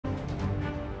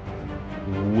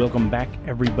Welcome back,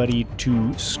 everybody, to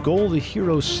Skul the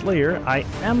Hero Slayer. I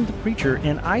am the Preacher,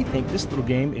 and I think this little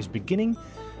game is beginning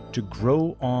to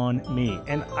grow on me.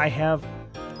 And I have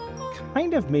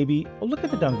kind of maybe... Oh, look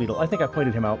at the dung beetle. I think I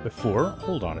pointed him out before.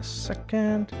 Hold on a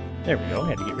second. There we go. I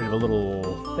had to get rid of a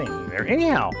little thing there.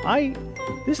 Anyhow,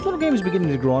 this little game is beginning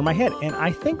to grow on my head, and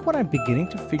I think what I'm beginning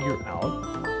to figure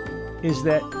out is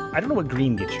that... I don't know what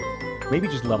green gets you. Maybe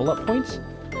just level up points?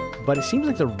 But it seems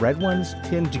like the red ones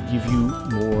tend to give you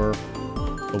more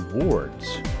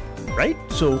awards, right?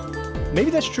 So maybe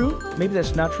that's true, maybe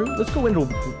that's not true. Let's go into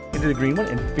the green one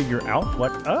and figure out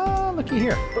what... Oh, looky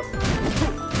here.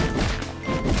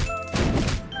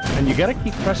 And you gotta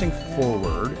keep pressing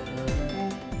forward.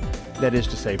 That is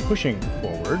to say, pushing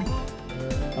forward.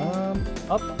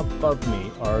 Up above me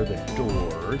are the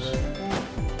doors.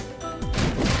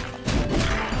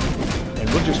 And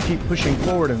we'll just keep pushing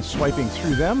forward and swiping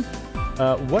through them.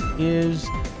 What is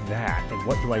that? And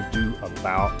what do I do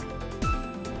about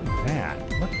that?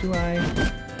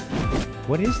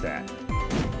 What is that?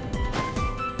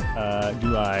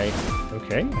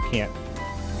 Okay, I can't.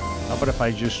 How about if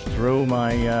I just throw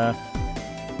my,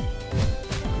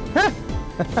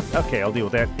 Okay, I'll deal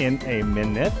with that in a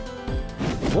minute.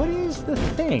 What is the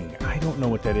thing? I don't know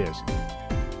what that is.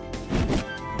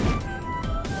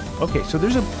 Okay, so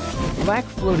there's a black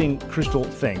floating crystal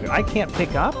thing that I can't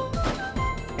pick up,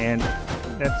 and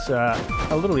that's a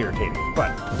little irritating,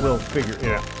 but we'll figure it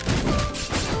out.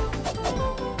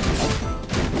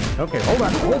 Okay, hold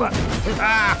on.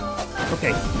 Ah!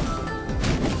 Okay.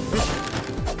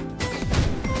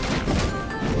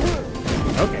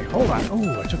 Okay, hold on.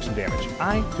 Oh, I took some damage.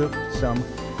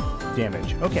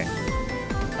 Okay.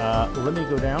 Let me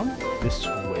go down this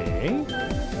way,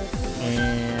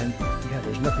 and...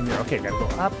 there's nothing there. Okay, gotta go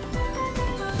up.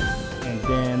 And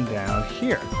then down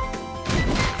here.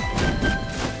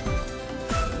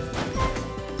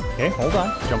 Okay, hold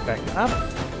on. Jump back up.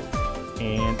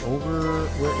 And over...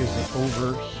 Where is it?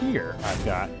 Over here. I've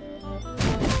got...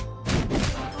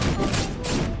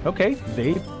 Okay,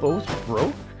 they both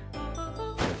broke.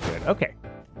 That's good. Okay.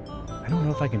 I don't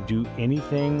know if I can do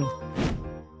anything...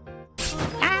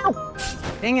 Ow!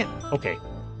 Dang it! Okay.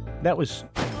 That was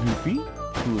goofy.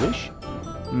 Foolish.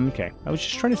 Okay, I was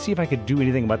just trying to see if I could do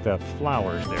anything about the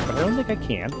flowers there, but I don't think I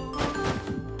can.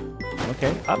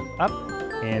 Okay, up,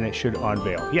 and it should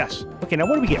unveil. Yes. Okay, now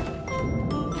what do we get?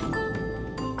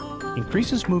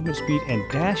 Increases movement speed and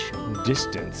dash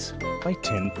distance by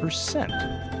 10%.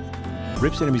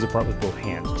 Rips enemies apart with both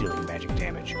hands, dealing magic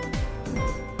damage.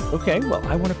 Okay, well,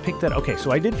 I want to pick that. Okay,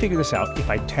 so I did figure this out. If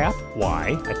I tap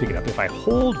Y, I pick it up. If I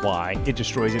hold Y, it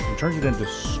destroys it and turns it into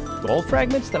skull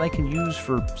fragments that I can use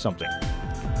for something.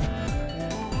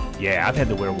 Yeah, I've had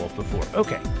the werewolf before.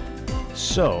 Okay,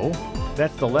 so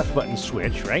that's the left button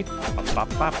switch, right?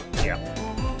 Pop. Yeah.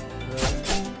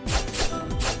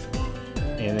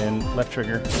 And then left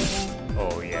trigger.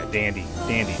 Oh yeah, dandy.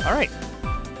 All right.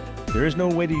 There is no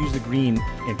way to use the green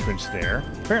entrance there.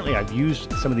 Apparently, I've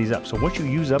used some of these up. So once you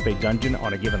use up a dungeon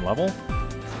on a given level,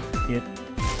 it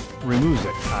removes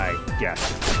it, I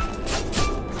guess.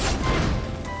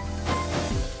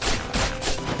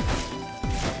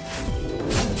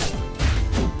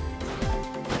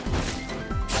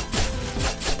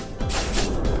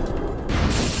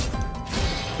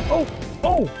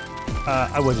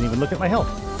 I wasn't even looking at my health.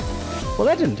 Well,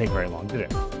 that didn't take very long, did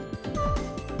it?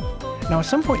 Now, at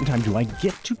some point in time, do I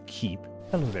get to keep...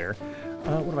 Hello there.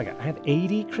 What have I got? I have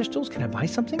 80 crystals. Can I buy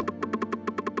something?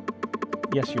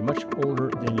 Yes, you're much older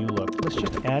than you look. Let's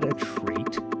just add a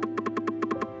trait.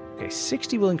 Okay,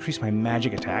 60 will increase my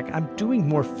magic attack. I'm doing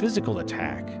more physical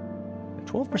attack. A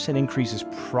 12% increase is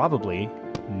probably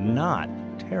not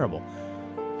terrible.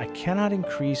 I cannot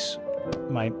increase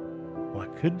my... Well, I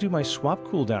could do my swap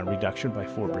cooldown reduction by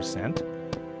 4%.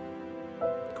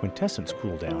 Quintessence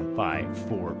cooldown by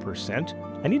 4%.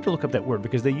 I need to look up that word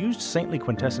because they used saintly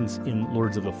quintessence in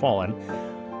Lords of the Fallen.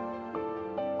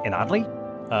 And oddly,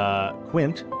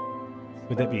 quint,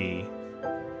 would that be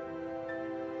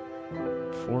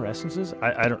 4 essences?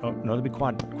 I don't know. No, that'd be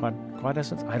quad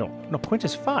essence? I don't... No, quint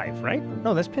is 5, right?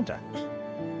 No, that's penta.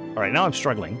 All right, now I'm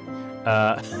struggling.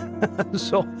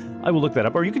 So I will look that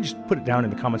up, or you can just put it down in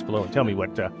the comments below and tell me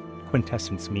what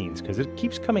quintessence means, because it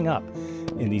keeps coming up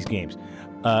in these games.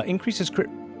 Increases crit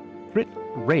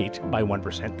rate by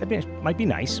 1%. That might be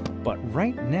nice, but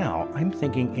right now I'm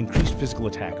thinking increased physical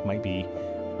attack might be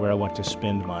where I want to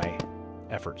spend my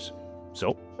efforts.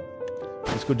 So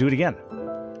let's go do it again.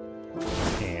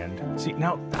 And see,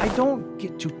 now I don't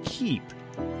get to keep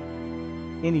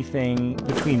anything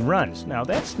between runs. Now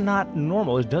that's not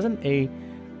normal. Doesn't a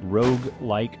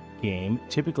rogue-like game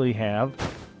typically have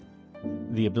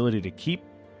the ability to keep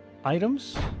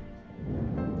items.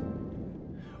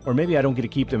 Or maybe I don't get to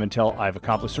keep them until I've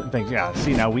accomplished certain things. Yeah,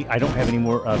 see, now I don't have any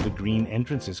more of the green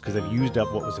entrances because I've used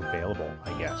up what was available,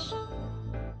 I guess.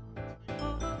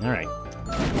 All right.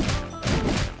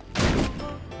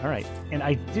 All right, and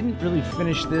I didn't really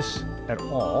finish this at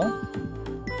all.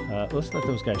 Let's let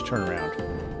those guys turn around.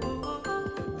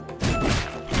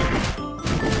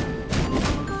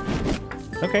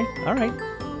 Okay, all right.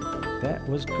 That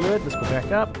was good. Let's go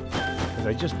back up, because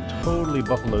I just totally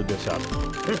buffaloed this up.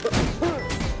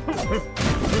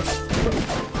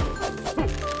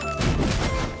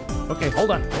 Okay,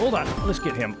 hold on. Let's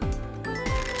get him.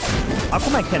 How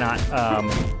come I cannot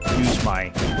use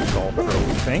my golf pro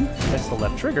thing? That's the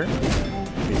left trigger,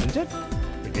 isn't it?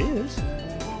 It is.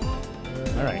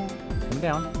 All right, come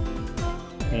down.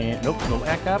 And nope, go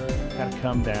back up. Gotta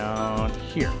come down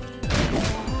here.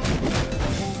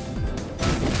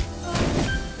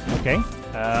 Okay.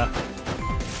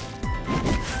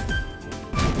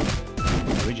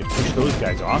 We just push those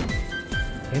guys off.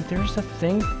 And there's the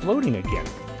thing floating again.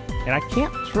 And I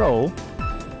can't throw...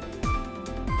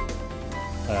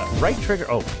 right trigger...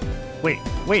 Oh, wait.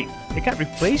 It got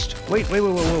replaced? Wait.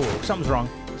 Something's wrong.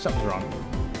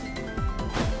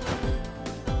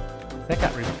 That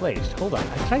got replaced. Hold on.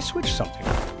 Can I switch something?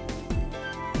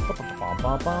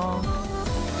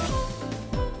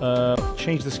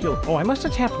 Change the skill. Oh, I must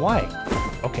have tapped Y.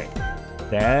 Okay.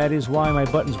 That is why my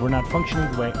buttons were not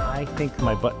functioning the way I think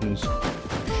my buttons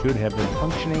should have been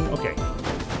functioning. Okay.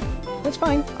 That's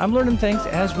fine. I'm learning things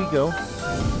as we go.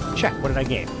 Check. What did I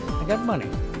gain? I got money.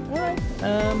 All right.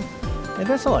 And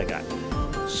that's all I got.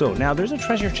 So now there's a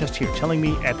treasure chest here telling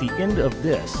me at the end of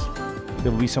this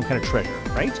there will be some kind of treasure,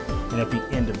 right? And at the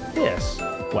end of this,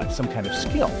 what? Some kind of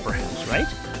skill, perhaps, right?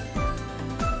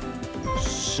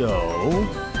 So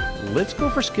let's go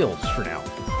for skills for now.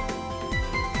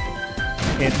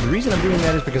 And the reason I'm doing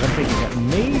that is because I'm thinking that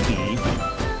maybe,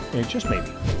 and just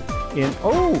maybe, and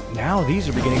oh, now these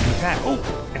are beginning to attack. Oh,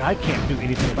 and I can't do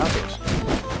anything about this.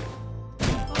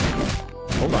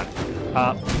 Hold on.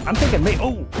 I'm thinking maybe,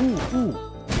 oh, ooh.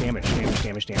 Damage.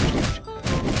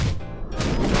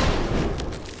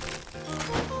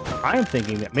 I am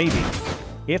thinking that maybe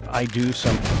if I do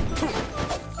some...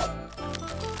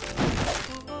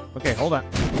 Okay, hold on.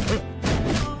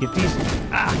 Get these...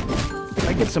 If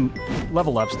I get some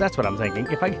level ups, that's what I'm thinking.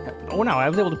 If I... Oh, no, I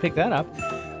was able to pick that up.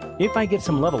 If I get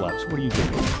some level ups, what do you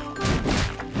get?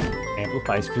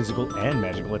 Amplifies physical and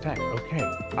magical attack. Okay,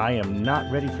 I am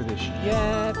not ready for this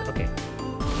yet. Okay,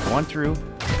 go on through.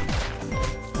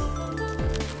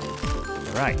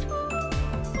 All right.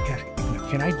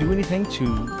 Can I do anything to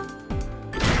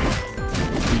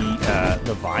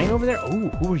the vine over there? Oh,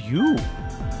 who are you?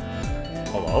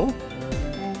 Hello?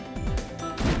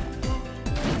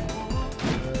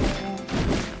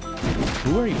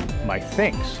 Who are you? My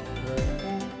things.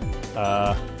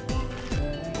 Gotta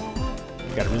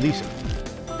release him.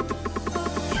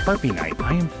 Harpy Knight.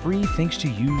 I am free thanks to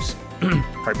use...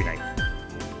 Harpy Knight.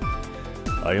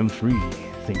 I am free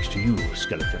thanks to you,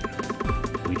 skeleton.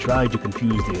 We tried to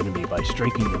confuse the enemy by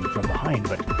striking them from behind,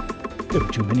 but there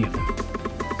were too many of them.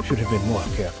 Should have been more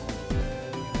careful.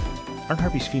 Aren't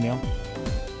harpies female?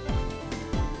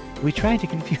 We tried to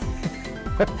confuse...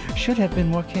 Should have been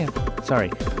more careful. Sorry.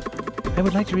 I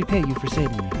would like to repay you for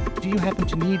saving me. Do you happen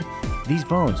to need these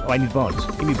bones? Oh, I need bones.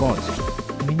 Give me bones.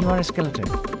 I mean, you are a skeleton.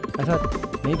 I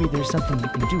thought maybe there's something you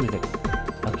can do with it.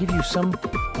 I'll give you some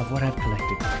of what I've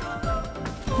collected.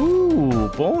 Ooh,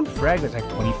 bone fragments. I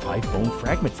have 25 bone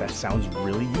fragments. That sounds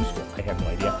really useful. I have no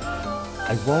idea.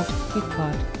 I won't get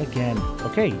caught again.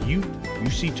 Okay, you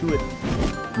see to it,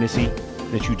 Missy,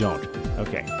 that you don't.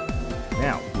 Okay.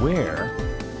 Now, where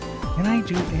can I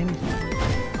do anything?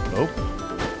 Nope.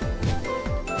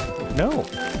 No,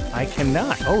 I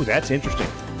cannot. Oh, that's interesting.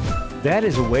 That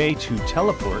is a way to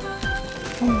teleport.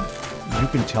 You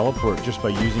can teleport just by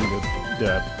using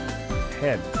the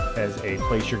head as a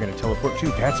place you're going to teleport to.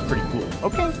 That's pretty cool.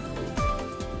 Okay.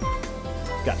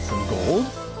 Got some gold.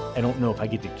 I don't know if I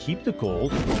get to keep the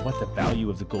gold or what the value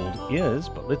of the gold is,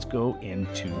 but let's go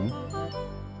into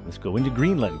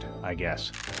Greenland, I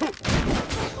guess.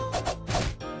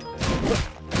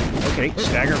 Okay,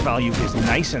 stagger value is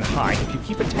nice and high if you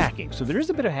keep attacking. So there is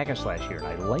a bit of hack and slash here, and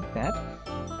I like that,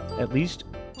 at least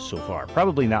so far.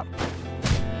 Probably not.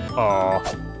 Oh,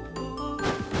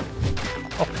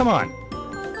 come on.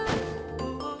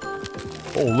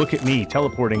 Oh, look at me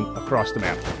teleporting across the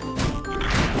map.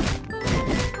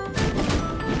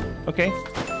 Okay.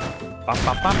 Bop,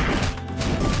 bop, bop.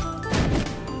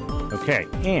 Okay,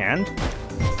 and...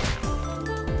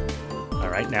 All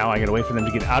All right, now I gotta wait for them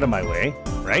to get out of my way,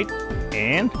 right?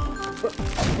 And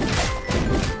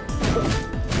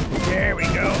there we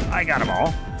go. I got them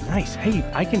all. Nice. Hey,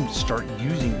 I can start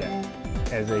using that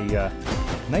as a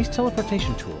nice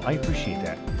teleportation tool. I appreciate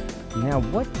that. Now,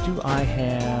 what do I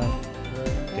have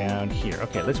down here?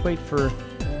 Okay, let's wait for...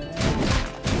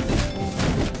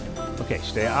 Okay,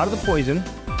 stay out of the poison.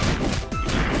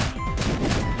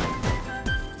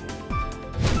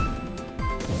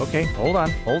 Okay, hold on,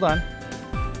 hold on.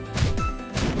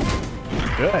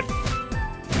 Good.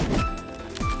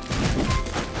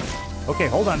 Okay,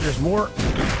 hold on, there's more.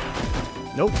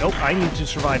 Nope, nope, I need to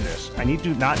survive this. I need to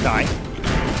not die.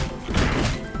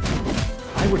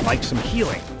 I would like some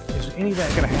healing. Is any of that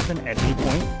going to happen at any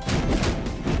point?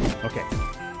 Okay.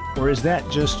 Or is that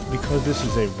just because this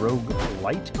is a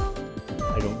rogue-lite?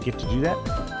 I don't get to do that?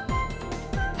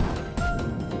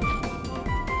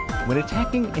 When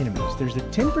attacking enemies, there's a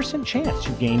 10% chance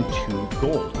you gain 2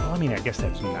 gold. Well, I mean, I guess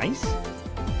that's nice.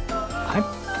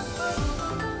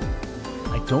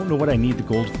 I don't know what I need the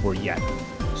gold for yet.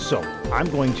 So, I'm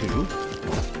going to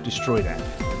destroy that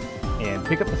and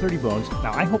pick up the 30 bones.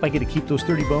 Now, I hope I get to keep those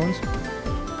 30 bones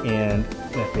and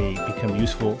that they become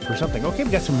useful for something. Okay,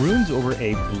 we got some runes over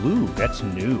a blue. That's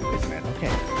new, isn't it?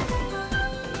 Okay.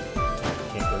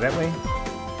 Can't go that way.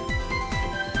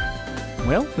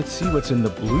 Well, let's see what's in the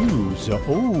blue zone.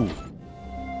 Oh!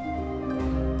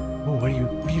 Oh, what are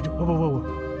you doing? Whoa, whoa,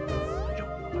 whoa.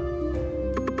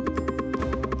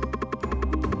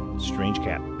 Strange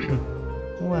cat.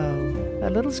 Whoa, a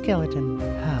little skeleton.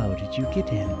 How did you get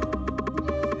in?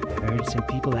 I heard some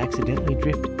people accidentally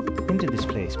drift into this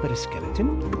place, but a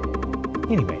skeleton?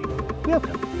 Anyway,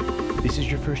 welcome. This is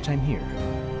your first time here,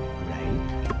 right?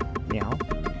 Meow.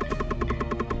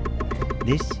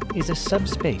 This is a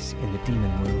subspace in the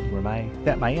demon world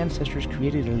that my ancestors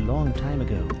created a long time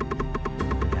ago.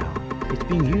 Now, it's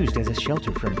being used as a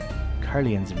shelter from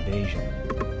Carleon's invasion.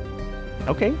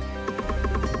 Okay.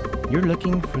 You're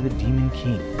looking for the Demon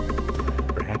King.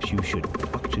 Perhaps you should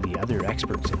talk to the other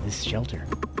experts in this shelter.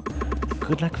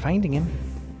 Good luck finding him.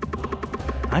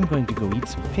 I'm going to go eat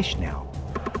some fish now.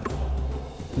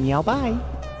 Meow, bye.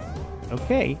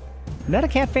 Okay. Not a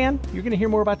cat fan. You're going to hear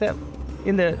more about that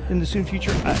in the soon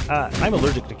future. I'm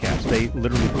allergic to cats. They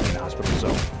literally put me in the hospital, so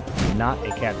I'm not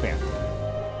a cat fan.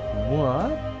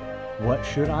 What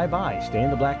should I buy? Stay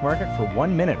in the black market for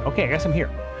 1 minute. Okay, I guess I'm here.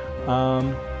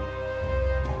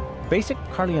 Basic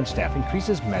Carleon staff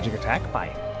increases magic attack by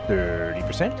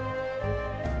 30%.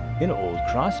 In Old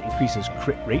Cross, increases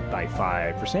crit rate by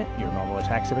 5%. Your normal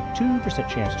attacks have a 2%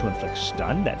 chance to inflict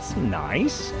stun. That's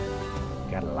nice.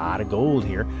 Got a lot of gold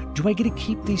here. Do I get to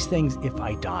keep these things if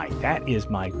I die? That is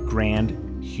my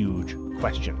grand, huge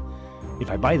question. If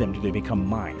I buy them, do they become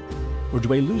mine? Or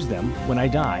do I lose them when I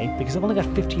die because I've only got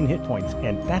 15 hit points,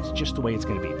 and that's just the way it's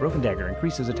going to be. Broken Dagger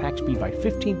increases attack speed by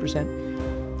 15%.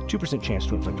 2% chance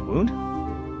to inflict a wound.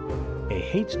 A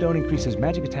Hate Stone increases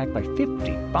magic attack by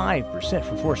 55%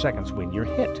 for 4 seconds when you're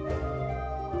hit.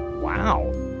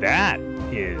 Wow, that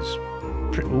is...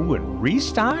 Ooh, and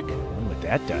restock? I wonder what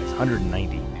that does.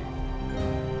 190.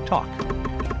 Talk.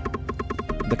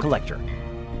 The Collector.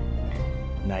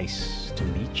 Nice to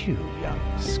meet you, young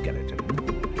skeleton.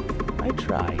 I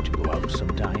try to go out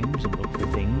sometimes and look for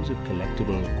things of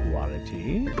collectible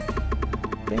quality.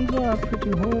 Things are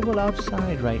pretty horrible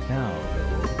outside right now,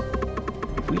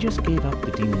 though. If we just gave up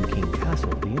the Demon King Castle,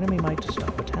 the enemy might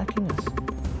stop attacking us.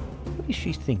 What is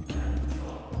she thinking?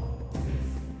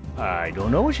 I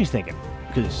don't know what she's thinking,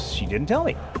 because she didn't tell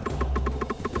me.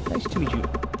 Nice to meet you.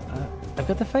 I've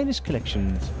got the finest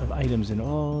collections of items in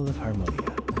all of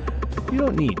Harmonia. You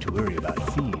don't need to worry about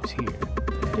thieves here.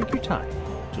 Take your time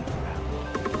to look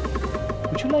around.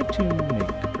 Would you like to make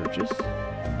a purchase?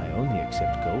 I only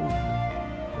accept gold.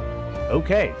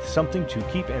 Okay, something to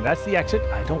keep, and that's the exit.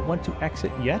 I don't want to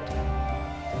exit yet.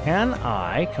 Can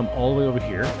I come all the way over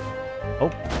here?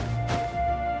 Oh.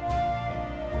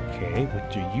 Okay,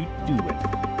 what are you doing?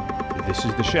 This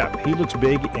is the chef. He looks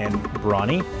big and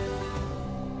brawny.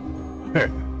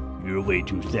 You're way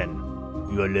too thin.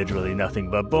 You're literally nothing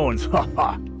but bones. Ha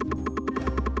ha.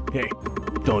 Hey,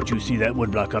 don't you see that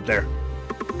woodblock up there?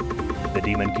 The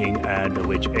Demon King and the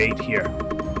Witch ate here.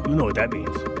 You know what that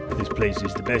means. This place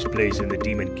is the best place in the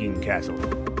Demon King Castle.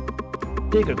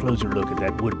 Take a closer look at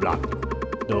that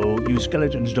woodblock, though you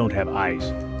skeletons don't have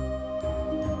eyes.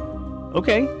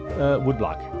 Okay,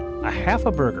 woodblock. A half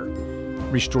a burger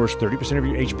restores 30% of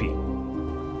your HP.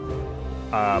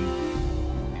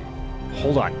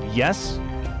 Hold on. Yes,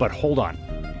 but hold on.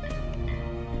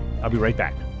 I'll be right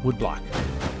back. Woodblock.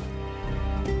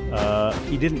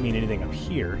 He didn't mean anything up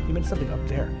here. He meant something up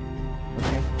there.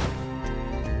 Okay.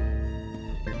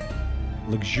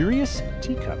 Luxurious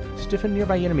teacup. Stiffen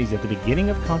nearby enemies at the beginning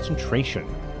of concentration.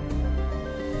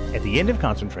 At the end of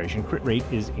concentration, crit rate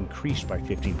is increased by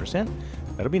 15%.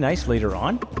 That'll be nice later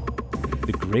on.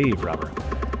 The grave robber.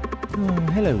 Oh,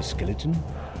 hello, skeleton.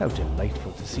 How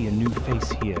delightful to see a new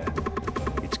face here.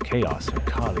 It's chaos in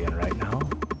Carlion right now.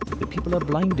 The people are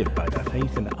blinded by their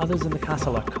faith, and others in the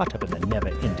castle are caught up in the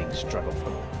never-ending struggle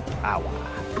for power.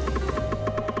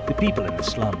 The people in the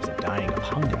slums are dying of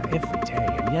hunger every day,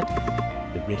 and yet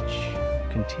the rich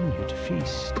continue to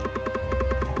feast.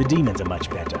 The demons are much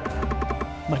better.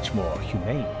 Much more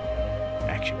humane,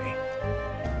 actually.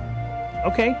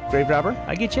 Okay, grave robber,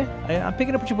 I get you. I'm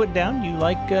picking up what you put down. You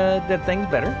like that thing's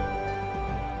better.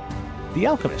 The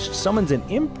alchemist summons an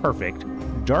imperfect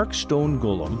dark stone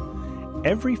golem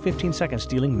every 15 seconds,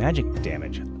 dealing magic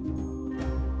damage.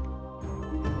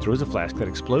 Throws a flask that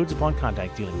explodes upon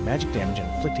contact, dealing magic damage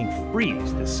and inflicting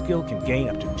freeze. This skill can gain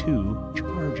up to 2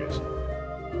 charges.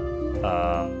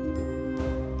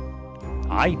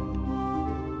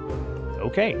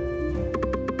 Okay.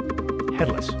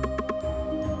 Headless.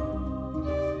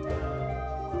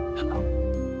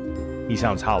 He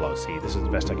sounds hollow, see? This is the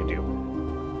best I can do.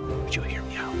 Would you hear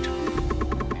me out?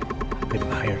 I've been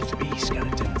hired 3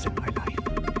 skeletons in my life.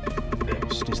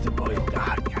 First is the royal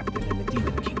guard captain in the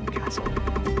Demon King castle.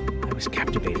 I was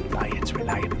captivated by its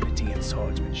reliability and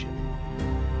swordsmanship.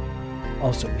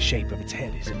 Also, the shape of its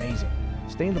head is amazing.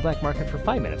 Stay in the black market for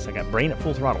 5 minutes. I got brain at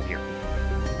full throttle here.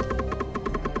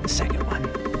 The second one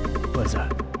was a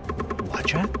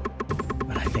watcher,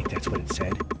 but I think that's what it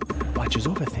said. Watches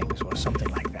over things or something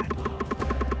like that.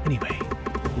 Anyway,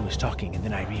 it was talking and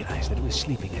then I realized that it was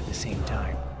sleeping at the same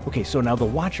time. Okay, so now the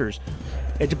watchers,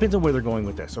 it depends on where they're going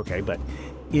with this, okay, but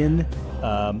in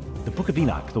the Book of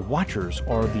Enoch, the watchers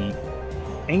are the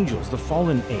angels, the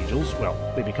fallen angels. Well,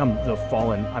 they become the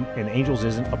fallen, and angels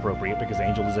isn't appropriate because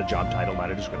angel is a job title, not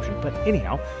a description. But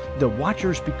anyhow, the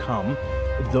watchers become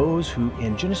those who,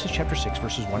 in Genesis chapter 6,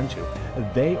 verses 1 and 2,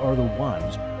 they are the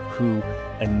ones who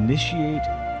initiate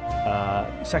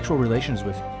sexual relations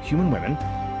with human women,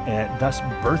 thus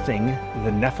birthing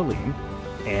the Nephilim,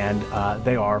 and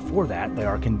they are, for that, they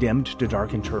are condemned to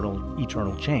dark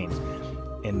eternal chains.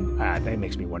 And that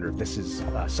makes me wonder if this is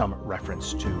some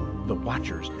reference to the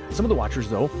Watchers. Some of the Watchers,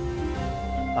 though,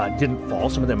 didn't fall.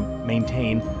 Some of them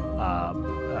maintain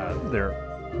their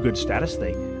good status.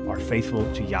 They are faithful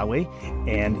to Yahweh.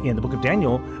 And in the book of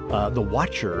Daniel, the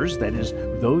Watchers, that is,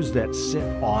 those that sit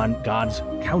on God's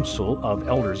council of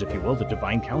elders, if you will, the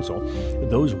divine council,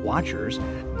 those Watchers,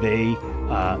 they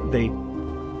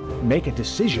make a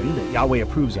decision that Yahweh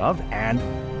approves of, and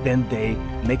then they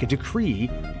make a decree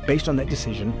based on that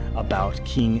decision about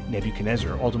King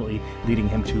Nebuchadnezzar, ultimately leading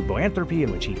him to boanthropy,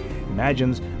 in which he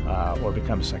imagines or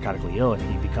becomes psychotically ill, and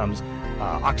he becomes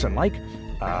oxen-like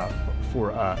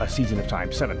for a season of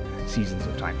time, 7 seasons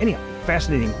of time. Anyhow,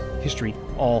 fascinating history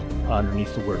all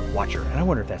underneath the word Watcher, and I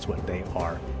wonder if that's what they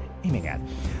are aiming at.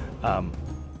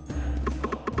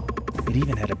 It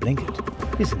even had a blanket.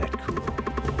 Isn't that cool?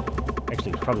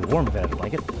 Actually, it was probably warm if it had a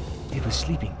blanket. It was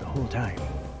sleeping the whole time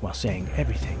while saying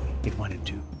everything it wanted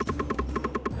to.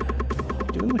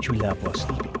 Doing what you love while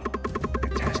sleeping.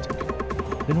 Fantastic.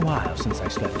 Been a while since I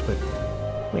slept, but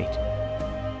wait,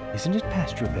 isn't it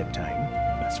past your bedtime?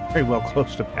 That's very well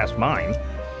close to past mine.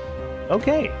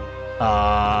 Okay.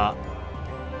 The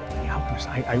Alchemist,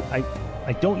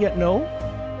 I don't yet know.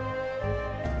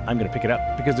 I'm going to pick it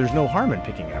up because there's no harm in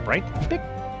picking it up, right? Pick.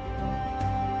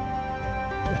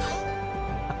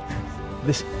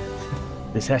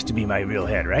 This has to be my real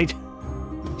head, right?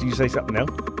 Did you say something else?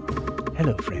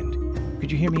 Hello, friend.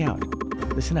 Could you hear me out?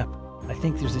 Listen up. I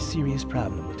think there's a serious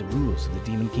problem with the rules of the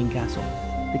Demon King Castle.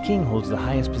 The king holds the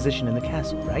highest position in the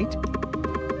castle, right?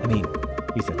 I mean,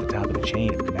 he's at the top of the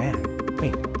chain of command.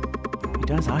 Wait, he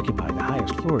does occupy the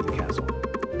highest floor of the castle.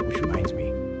 Which reminds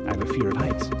me, I have a fear of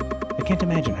heights. I can't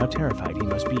imagine how terrified he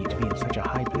must be to be in such a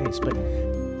high place, but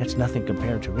that's nothing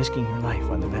compared to risking your life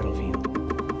on the battlefield.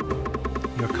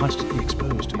 You're constantly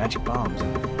exposed to magic bombs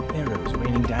and arrows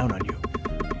raining down on you.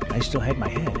 I still had my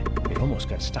head. It almost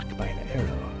got struck by an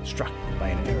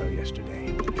arrow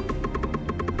yesterday.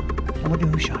 I wonder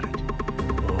who shot it.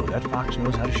 Oh, that fox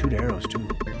knows how to shoot arrows too.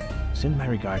 Send my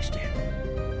regards to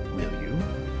him. Will you?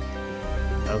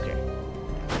 Okay.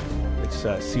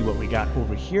 Let's see what we got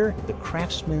over here. The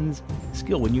craftsman's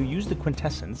skill. When you use the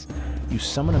quintessence, you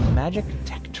summon a magic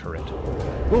tech turret.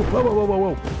 Whoa, whoa, whoa, whoa, whoa,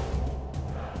 whoa.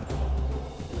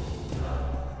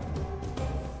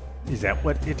 Is that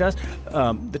what it does?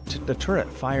 The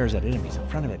turret fires at enemies in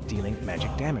front of it, dealing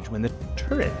magic damage. When the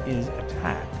turret is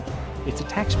attacked, its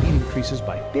attack speed increases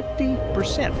by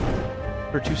 50%.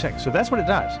 for 2 seconds. So that's what it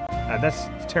does. That's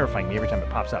terrifying me every time it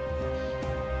pops up.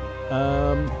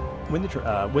 When the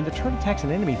turret attacks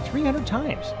an enemy 300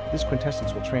 times, this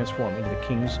quintessence will transform into the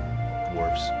King's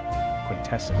Dwarf's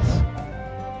quintessence.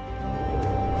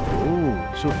 Ooh,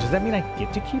 so does that mean I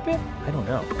get to keep it? I don't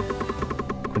know.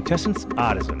 Quintessence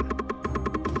Artisan.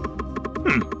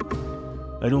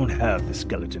 I don't have the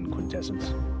skeleton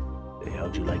quintessence.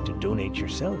 How'd you like to donate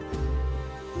yourself?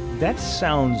 That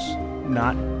sounds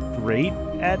not great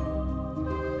at...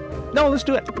 No, let's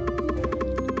do it!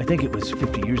 I think it was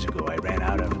 50 years ago I ran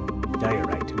out of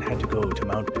diorite and had to go to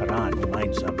Mount Paran to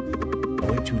mine some. I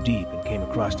went too deep and came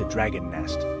across a dragon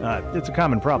nest. It's a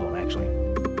common problem, actually.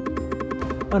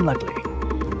 Unluckily,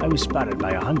 I was spotted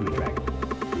by a hungry dragon,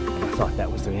 and I thought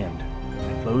that was the end.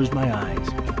 I closed my eyes,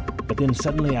 but then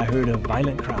suddenly I heard a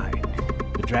violent cry.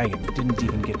 The dragon didn't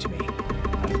even get to me.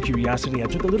 Out of curiosity, I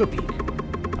took a little peek.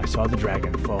 I saw the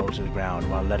dragon fall to the ground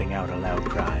while letting out a loud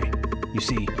cry. You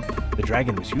see, the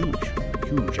dragon was huge.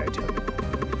 Huge, I tell you.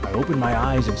 I opened my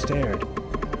eyes and stared.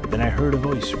 Then I heard a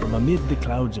voice from amid the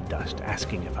clouds of dust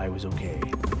asking if I was okay.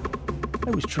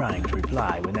 I was trying to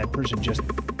reply when that person just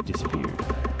disappeared.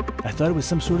 I thought it was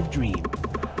some sort of dream.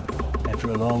 After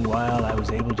a long while, I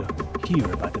was able to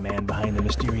hear about the man behind the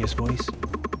mysterious voice.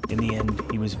 In the end,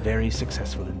 he was very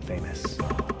successful and famous.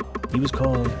 He was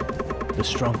called the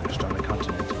strongest on the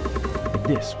continent. And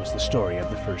this was the story of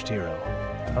the first hero.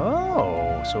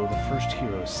 Oh, so the first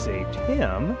hero saved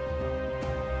him.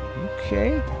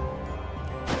 Okay.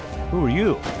 Who are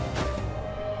you?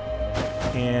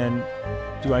 And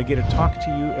do I get to talk to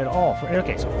you at all?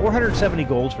 Okay, so 470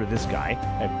 golds for this guy.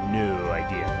 I have no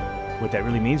idea what that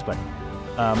really means, but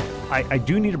I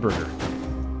do need a burger.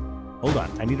 Hold on,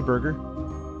 I need a burger,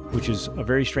 which is a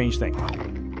very strange thing.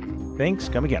 Thanks,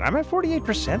 come again. I'm at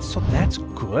 48%, so that's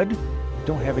good.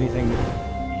 Don't have anything.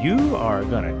 You are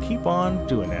gonna keep on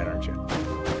doing that, aren't you?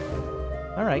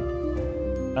 All right.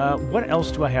 What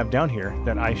else do I have down here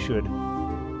that I should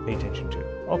pay attention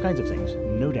to? All kinds of things,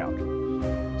 no doubt.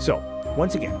 So,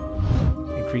 once again,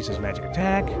 increases magic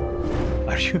attack.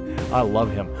 I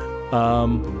love him.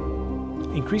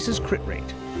 Increases crit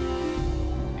rate.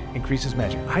 Increases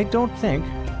magic. I don't think...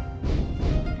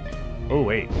 Oh,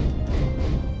 wait.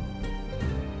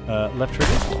 Left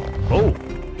trigger. Oh!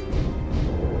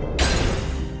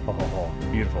 Oh,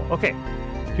 beautiful. Okay,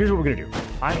 here's what we're going to do.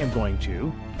 I am going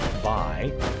to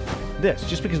buy this,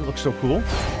 just because it looks so cool.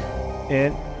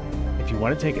 And if you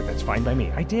want to take it, that's fine by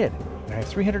me. I did. And I have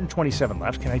 327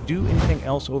 left. Can I do anything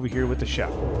else over here with the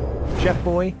chef? Chef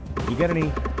boy, you got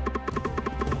any...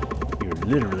 You're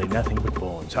literally nothing but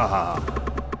bones. Ha ha.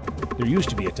 There used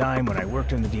to be a time when I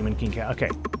worked in the Demon King Okay.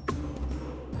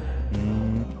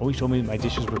 Always told me my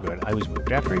dishes were good. I was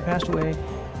moved after he passed away.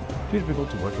 Too difficult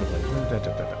to work in the place.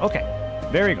 Okay,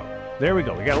 there we go. There we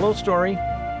go. We got a little story.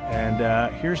 And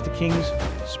here's the king's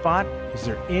spot. Is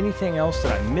there anything else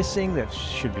that I'm missing that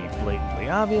should be blatantly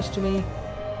obvious to me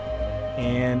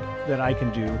and that I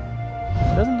can do?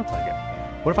 Doesn't look like it.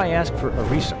 What if I ask for a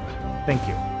resub? Thank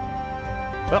you.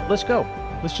 Well, let's go.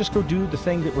 Let's just go do the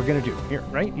thing that we're going to do. Here,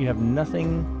 right? You have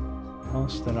nothing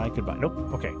else that I could buy. Nope.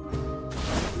 Okay.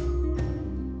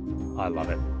 I love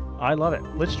it. I love it.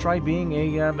 Let's try being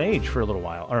a mage for a little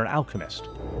while, or an alchemist.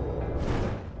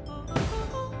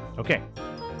 Okay.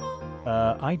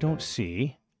 I don't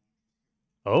see...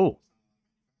 Oh.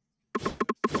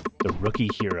 The rookie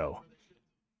hero.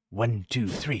 1, 2,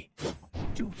 3.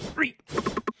 2, 3.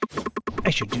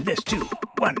 I should do this too.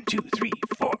 1, 2, 3,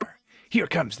 4. Here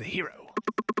comes the hero.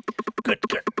 Good,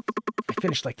 good. I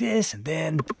finished like this, and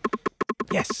then...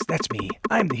 Yes, that's me.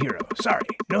 I'm the hero. Sorry,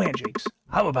 no handshakes.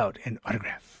 How about an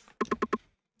autograph?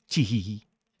 Tee-hee.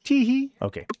 Tee-hee.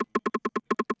 Okay.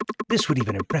 This would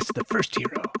even impress the first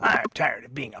hero. I'm tired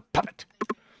of being a puppet.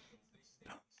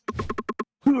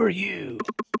 Who are you?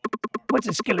 What's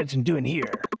a skeleton doing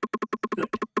here? Good.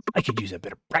 I could use a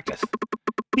bit of practice.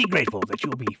 Be grateful that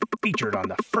you'll be featured on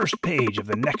the first page of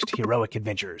the next heroic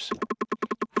adventures.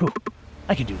 Whew.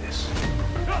 I can do this.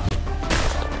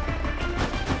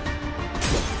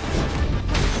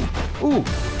 Ooh.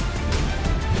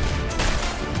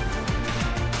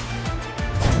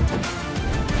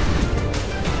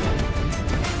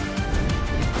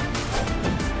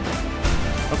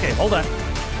 Okay, hold on.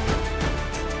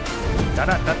 Da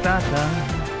da da da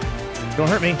da. Don't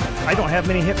hurt me. I don't have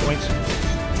many hit points.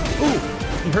 Ooh,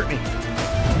 he hurt me.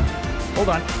 Hold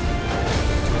on.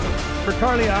 For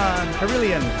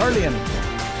Carlian.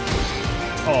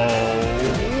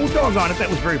 Oh, doggone it, that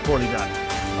was very poorly done.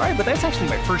 Alright, but that's actually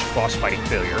my first boss fighting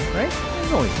failure, right?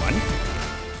 It's only one.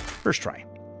 First try.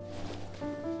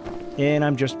 And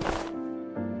I'm just...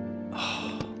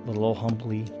 a little Hello,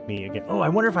 humbly me again. Oh, I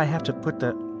wonder if I have to put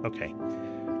the... Okay.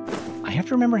 I have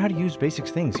to remember how to use basic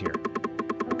things here.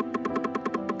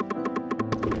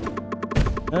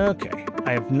 Okay.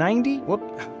 I have 90. Whoop.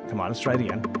 Come on, let's try it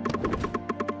again.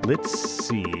 Let's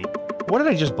see. What did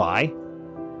I just buy?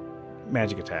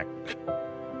 Magic attack.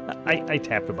 I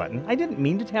tapped a button. I didn't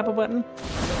mean to tap a button.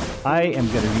 I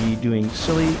am going to be doing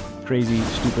silly, crazy,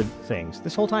 stupid things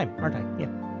this whole time, aren't I?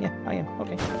 Yeah, I am.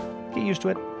 Okay. Get used to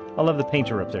it. I love the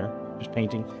painter up there. Just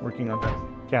painting, working on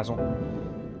the castle.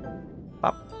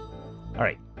 Pop. All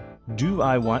right. Do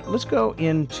I want... Let's go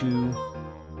into...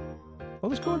 Well,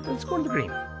 let's go into the green.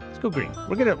 Let's go green.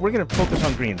 We're gonna focus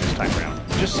on green this time around.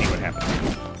 Just see what happens.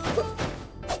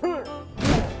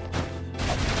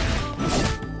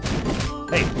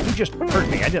 Hey, he just hurt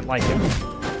me. I didn't like him.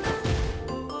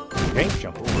 Okay,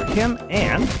 jump over him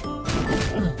and...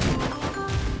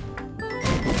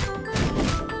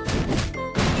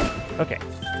 Okay,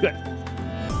 good.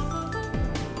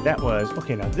 That was...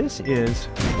 Okay, now this is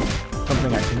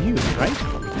something I can use, right?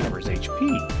 Recovers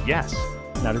HP. Yes.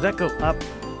 Now, does that go up,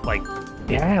 like...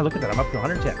 Yeah, look at that. I'm up to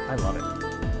 110. I love it.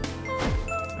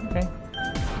 Okay.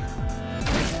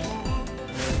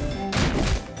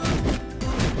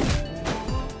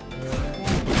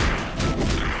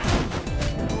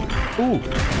 Ooh.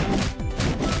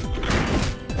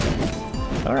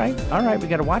 All right. We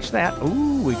got to watch that.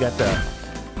 Ooh, we got the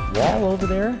wall over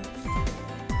there.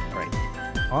 All right.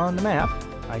 On the map,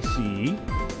 I see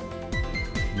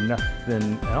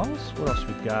nothing else. What else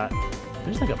we got?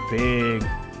 There's like a big...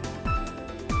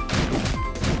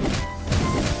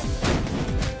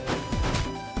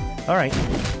 All right.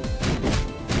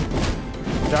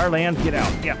 Starland, get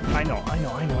out. Yeah, I know. I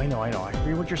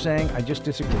hear what you're saying. I just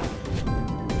disagree.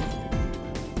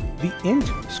 The int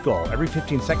skull every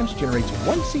 15 seconds generates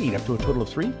 1 seed up to a total of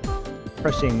 3.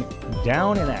 Pressing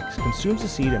down and X consumes the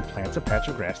seed and plants a patch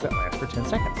of grass that lasts for 10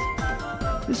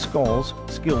 seconds. This skull's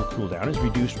skill cooldown is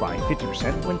reduced by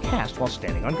 50% when cast while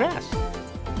standing on grass.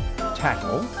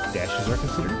 Tackle, dashes are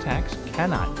considered attacks,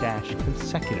 cannot dash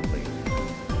consecutively.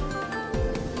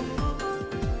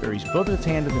 Buries both of its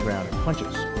hand in the ground and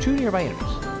punches 2 nearby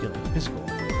enemies, dealing physical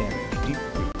damage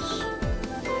decrease.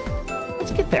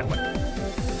 Let's get that one.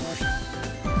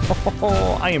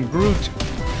 Oh, I am Groot.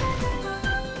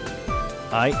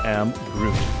 I am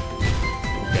Groot.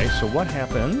 Okay, so what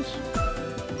happens?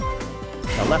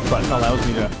 The left button allows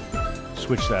me to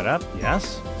switch that up,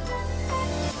 yes.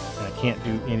 And I can't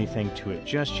do anything to it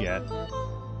just yet.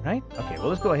 Right? Okay, well,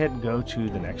 let's go ahead and go to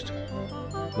the next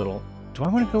little... Do I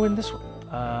want to go in this one?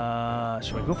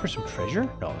 Should I go for some treasure?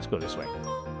 No, let's go this way.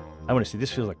 I want to see.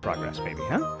 This feels like progress, maybe,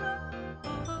 huh?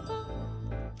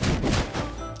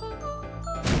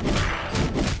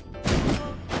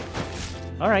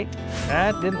 All right,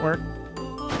 that didn't work.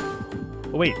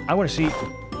 Oh, wait, I want to see.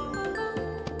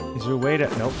 Is there a way to...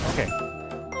 Nope, okay.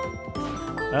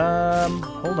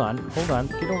 Hold on.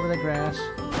 Get over the grass.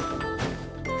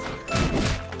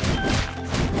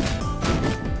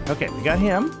 Okay, we got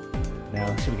him. Now,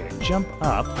 let's see, we gotta jump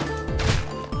up.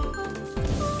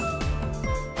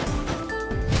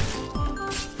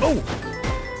 Oh!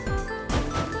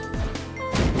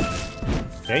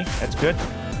 Okay, that's good.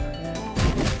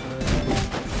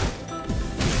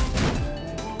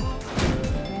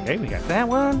 Okay, we got that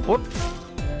one. Whoop.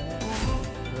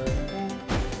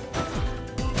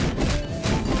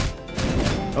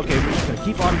 Okay, we're just gonna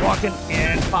keep on walking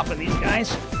and popping these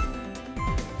guys.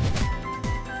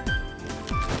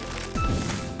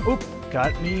 Oop,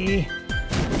 got me.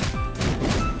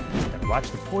 Gotta watch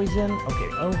the poison.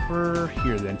 Okay, over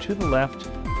here then, to the left.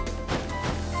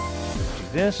 Let's do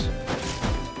this.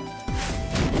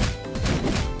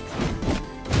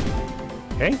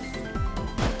 Okay.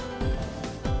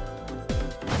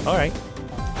 All right.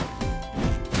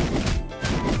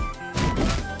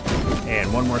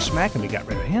 And one more smack and we got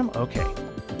rid of him. Okay.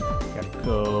 Gotta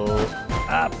go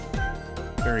up.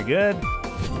 Very good.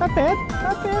 Not bad,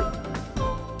 not bad.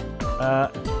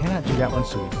 Cannot do that one,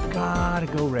 so we've gotta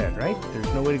go red, right?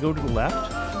 There's no way to go to the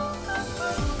left.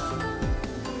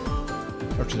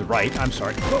 Or to the right, I'm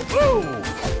sorry. Whoa, whoa!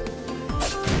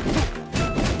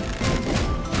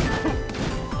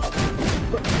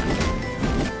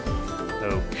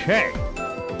 Okay.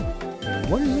 And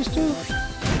what does this do?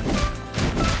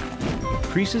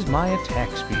 Increases my attack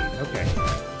speed. Okay.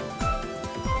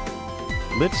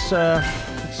 Let's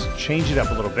change it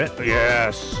up a little bit.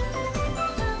 Yes.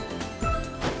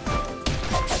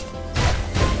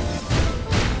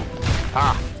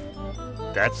 Ah.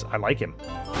 I like him.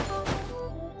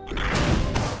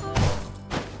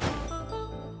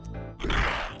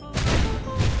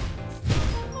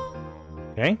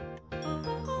 Okay.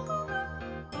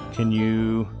 Can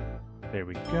you... There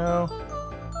we go.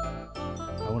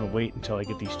 I want to wait until I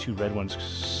get these two red ones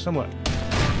somewhat...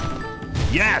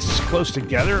 Yes! Close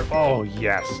together. Oh,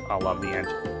 yes. I love the end.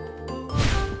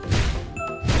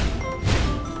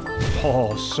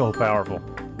 Oh, so powerful.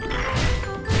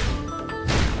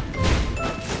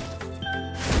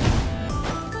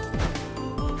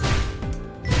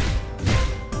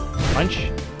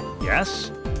 Punch.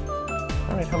 Yes.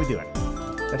 All right, how we doing?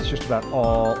 That's just about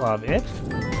all of it.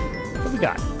 What we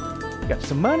got? We got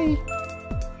some money.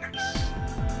 Nice.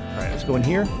 All right, let's go in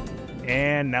here.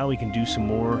 And now we can do some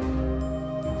more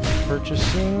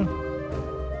purchasing.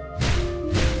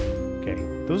 Okay,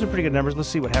 those are pretty good numbers. Let's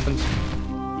see what happens.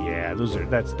 Yeah,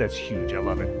 that's huge. I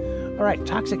love it. All right,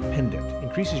 Toxic Pendant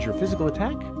increases your physical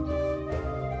attack.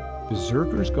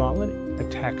 Berserker's Gauntlet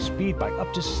attack speed by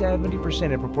up to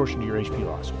 70% in proportion to your HP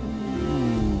loss.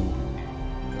 Ooh.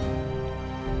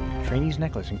 Trainee's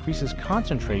Necklace increases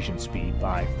concentration speed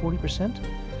by 40%.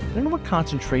 I don't know what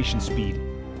concentration speed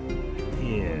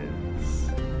is.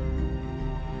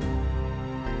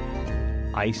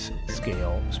 Ice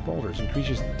Scale Spolders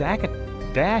increases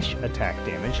dash attack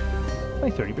damage by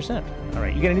 30%. All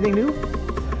right, you got anything new?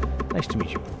 Nice to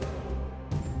meet you.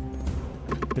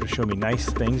 Could have shown me nice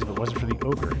things if it wasn't for the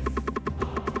ogre.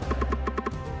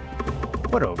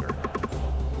 What ogre?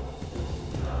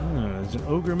 There's an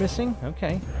ogre missing?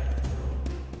 Okay.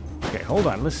 Okay, hold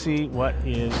on. Let's see what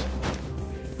is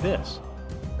this.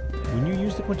 When you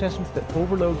use the quintessence, the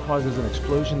overload causes an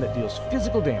explosion that deals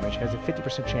physical damage, has a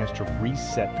 50% chance to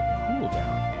reset the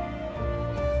cooldown.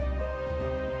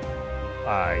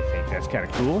 I think that's kind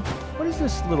of cool. What does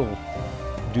this little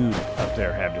dude up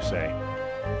there have to say?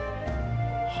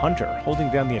 Hunter. Holding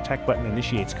down the attack button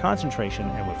initiates concentration,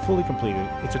 and when fully completed,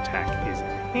 its attack is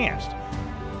enhanced.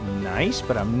 Nice,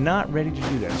 but I'm not ready to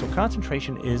do that. So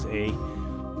concentration is a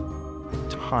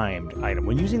timed item.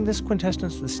 When using this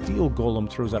quintessence, the steel golem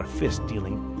throws out a fist,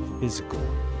 dealing physical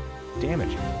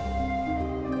damage.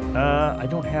 I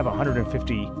don't have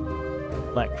 150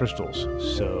 black crystals,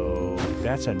 so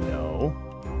that's a no.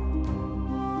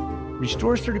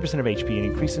 Restores 30% of HP and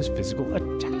increases physical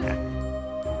attack.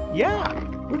 Yeah,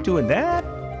 we're doing that.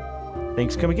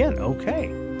 Thanks, come again. Okay.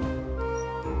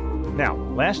 Now,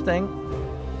 last thing.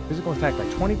 Physical attack by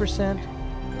 20%.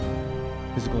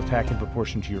 Physical attack in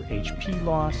proportion to your HP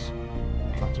loss.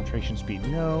 Concentration speed,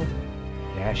 no.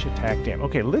 Dash attack damage.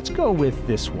 Okay, let's go with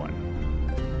this one.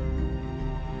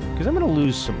 Because I'm going to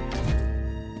lose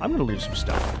some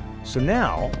stuff. So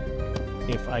now,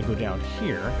 if I go down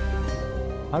here,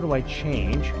 how do I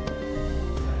change?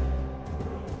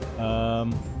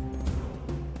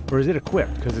 Or is it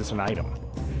equipped because it's an item?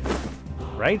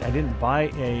 Right? I didn't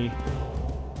buy a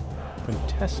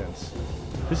quintessence.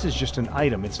 This is just an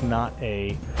item. It's not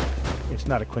a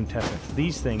quintessence.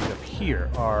 These things up here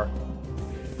are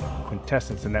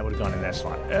quintessence, and that would have gone in that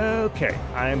slot. Okay,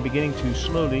 I am beginning to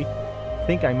slowly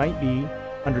think I might be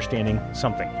understanding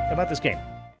something about this game.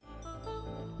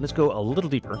 Let's go a little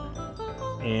deeper.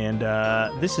 And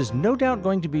this is no doubt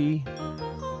going to be...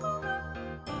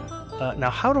 now,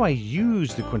 how do I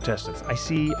use the quintessence? I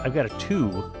see I've got a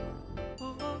 2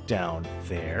 down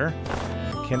there.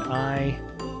 Can I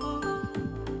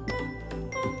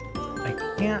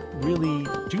can't really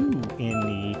do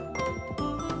anything.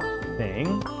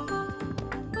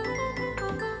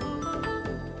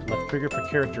 Left trigger for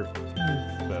character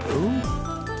info.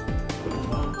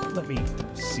 Let me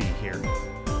see here.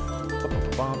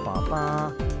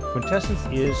 Quintessence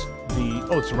is the...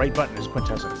 Oh, it's the right button is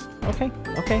quintessence. Okay,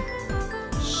 okay.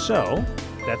 So,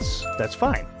 that's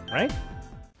fine, right?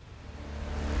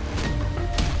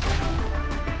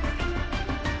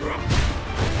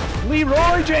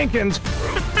 Leroy Jenkins!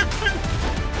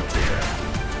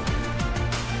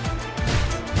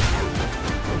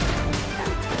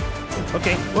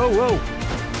 Okay, whoa, whoa.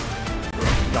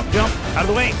 Jump, jump, out of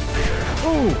the way.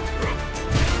 Ooh.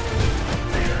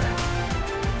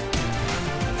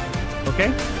 Okay.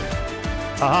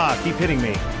 Haha, keep hitting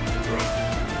me.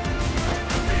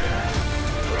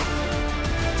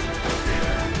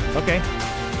 Okay.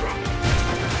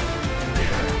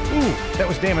 Ooh, that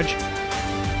was damage.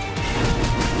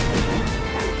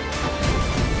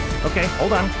 Okay,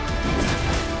 hold on.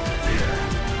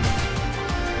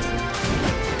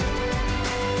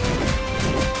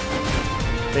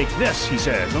 Take this, he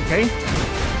says. Okay.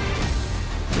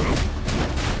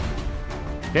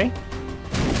 Okay.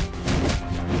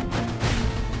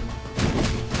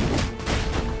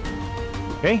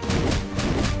 Okay.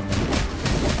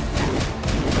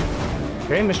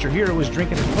 Okay, Mr. Hero is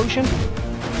drinking his potion.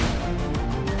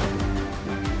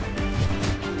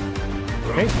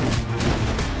 Okay.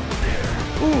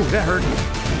 Ooh, that hurt.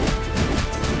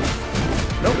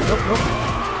 Nope, nope, nope.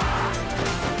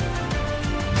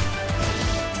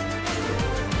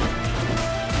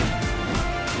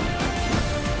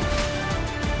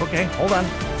 Okay, hold on.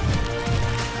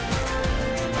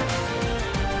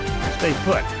 Stay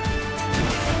put.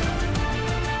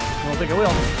 I don't think I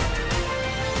will.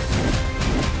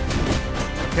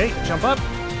 Okay, jump up.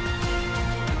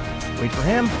 Wait for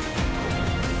him.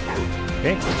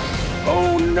 Okay.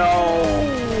 Oh no!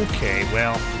 Okay,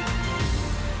 well.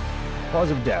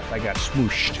 Cause of death, I got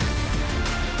swooshed.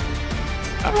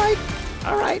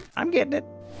 Alright, I'm getting it.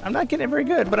 I'm not getting it very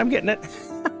good, but I'm getting it.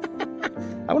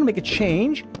 I want to make a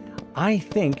change. I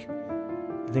think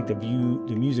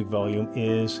the music volume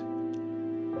is...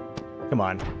 Come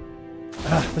on.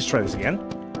 Let's try this again.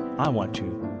 I want to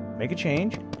make a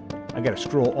change. I got to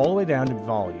scroll all the way down to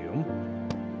volume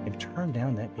and turn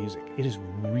down that music. It is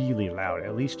really loud,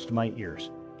 at least to my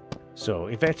ears. So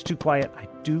if that's too quiet, I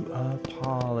do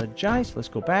apologize. Let's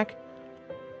go back.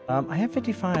 I have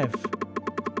 55.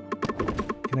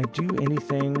 Can I do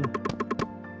anything?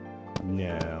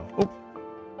 No. Oh.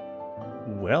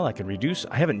 Well, I could reduce.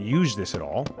 I haven't used this at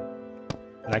all.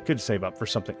 And I could save up for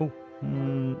something. Oh.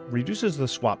 Reduces the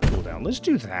swap cooldown. Let's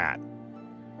do that.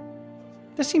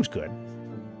 This seems good.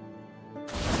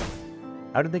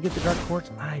 How did they get the dark quartz?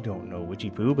 I don't know, Witchy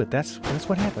Poo, but that's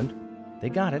what happened. They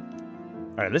got it.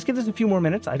 All right, let's give this a few more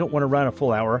minutes. I don't want to run a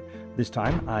full hour this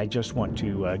time. I just want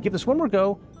to give this one more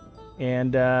go,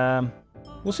 and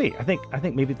we'll see. I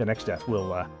think maybe the next death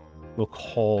we'll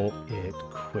call it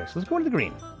quits. Let's go into the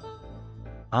green.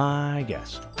 I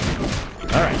guess.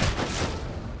 All right.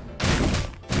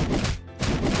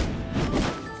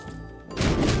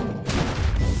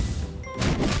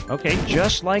 Okay,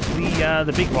 just like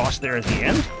the big boss there at the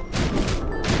end.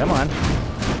 Come on.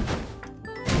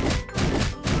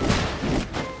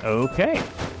 Okay.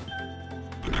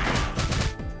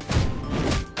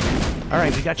 All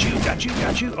right, we got you.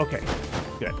 Okay,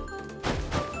 good.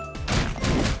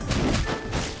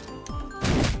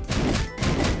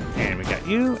 And we got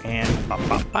you, and pop,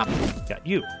 pop, pop. Got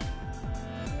you.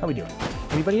 How we doing?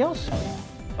 Anybody else?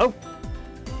 Oh.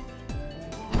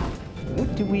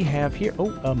 What do we have here?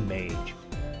 Oh, a mage.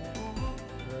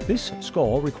 This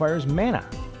skull requires mana.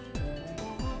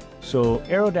 So,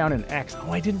 arrow down and X.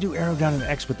 Oh, I didn't do arrow down and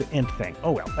X with the int thing.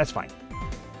 Oh, well, that's fine.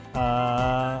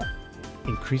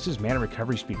 Increases mana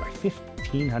recovery speed by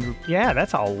 1,500. Yeah,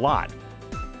 that's a lot.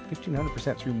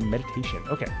 1,500% through meditation.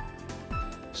 Okay.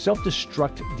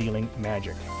 Self-destruct dealing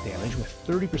magic damage with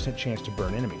 30% chance to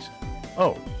burn enemies.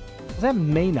 Oh, well, that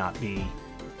may not be...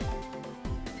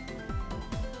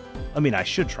 I mean, I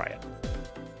should try it.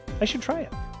 I should try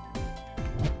it.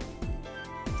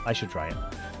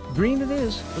 Green it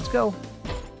is. Let's go.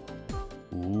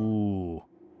 Ooh.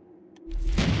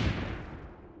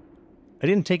 I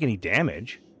didn't take any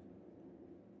damage.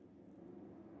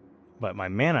 But my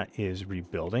mana is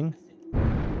rebuilding.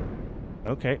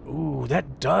 Okay. Ooh,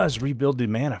 that does rebuild the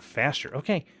mana faster.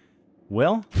 Okay.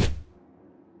 Well,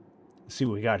 let's see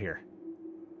what we got here.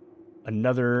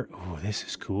 Another... Ooh, this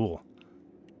is cool.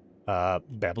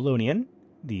 Babylonian.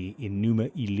 The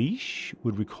Enuma Elish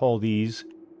would recall these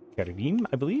Karabim,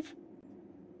 I believe.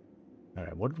 All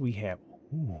right, what do we have?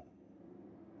 Ooh.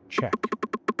 Check.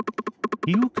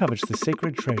 He who covets the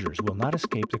sacred treasures will not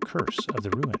escape the curse of the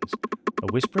ruins. A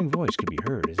whispering voice could be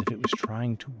heard as if it was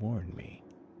trying to warn me.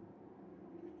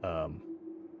 All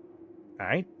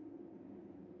right.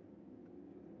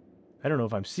 I don't know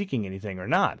if I'm seeking anything or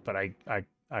not, but I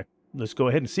let's go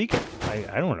ahead and seek it.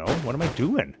 I don't know. What am I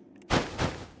doing?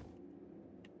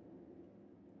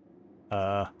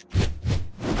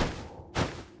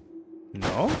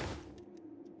 No?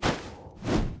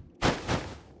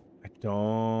 I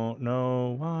don't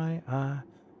know why I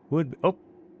would... Oh!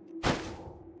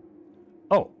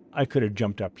 Oh, I could have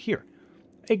jumped up here.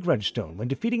 A grudge stone. When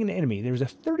defeating an enemy, there's a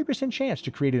 30% chance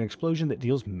to create an explosion that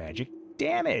deals magic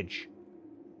damage.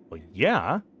 Well,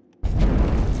 yeah.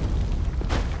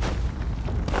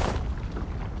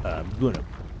 I'm gonna...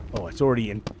 Oh, it's already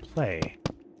in play.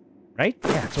 Right?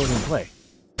 Yeah, it's already in play.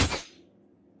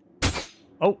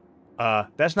 Oh,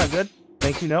 that's not good.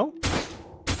 Thank you, no.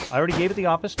 I already gave it the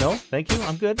office. No, thank you,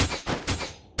 I'm good.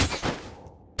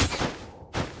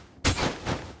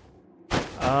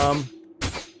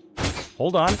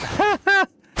 Hold on.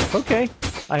 Okay,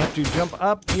 I have to jump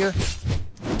up here.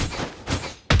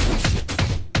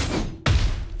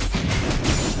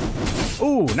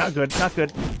 Ooh, not good, not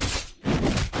good.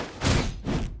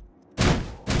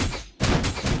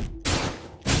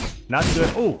 Not good.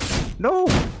 Oh, no,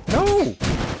 no.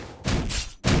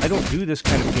 I don't do this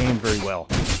kind of game very well.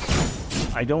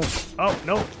 I don't... Oh,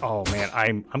 no. Oh, man.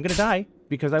 I'm going to die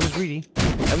because I was greedy.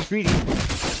 I was greedy.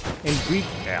 And greed...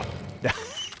 Yeah.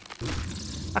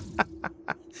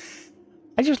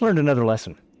 I just learned another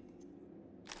lesson.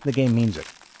 The game means it.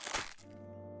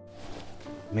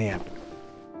 Man.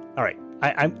 All right.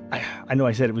 I know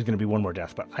I said it was going to be one more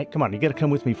death, but come on. You got to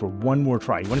come with me for one more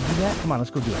try. You want to do that? Come on.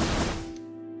 Let's go do it.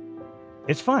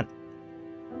 It's fun.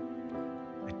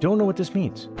 I don't know what this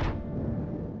means.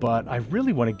 But I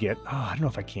really want to get... Oh, I don't know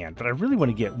if I can, but I really want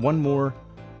to get one more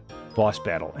boss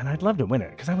battle. And I'd love to win it,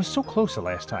 because I was so close the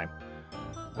last time.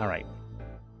 All right.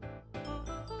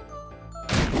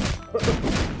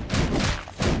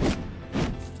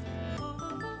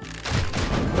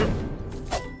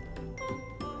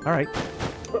 All right.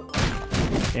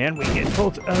 And we get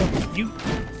both of you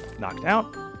knocked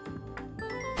out.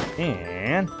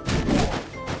 And...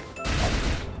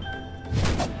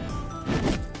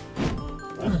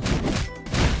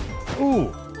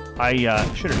 Ooh, I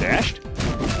should have dashed.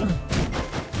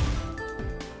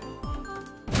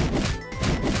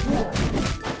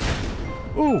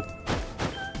 Ooh.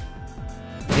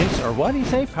 Hints are what, he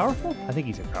say? Powerful? I think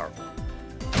he said powerful.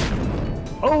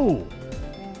 Oh.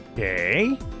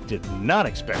 Okay. Did not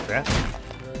expect that.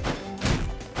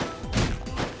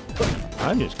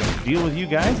 I'm just going to deal with you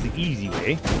guys the easy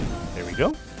way. There we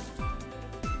go.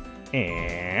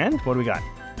 And what do we got?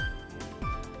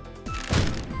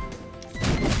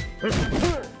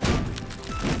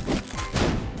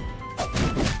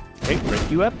 Okay, break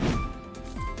you up.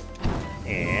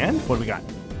 And what do we got?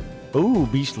 Ooh,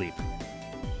 Beast Leap.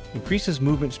 Increases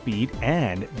movement speed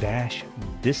and dash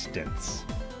distance.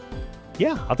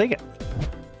 Yeah, I'll take it.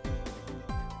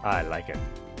 I like it.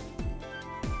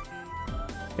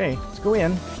 Okay, let's go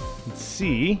in and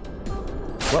see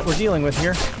what we're dealing with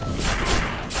here.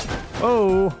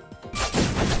 Oh!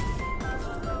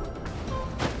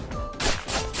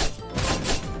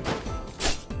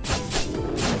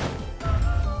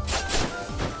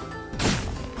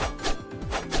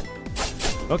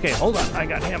 Okay, hold on. I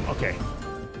got him. Okay.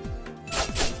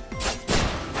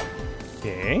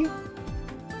 Okay.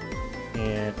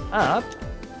 And up.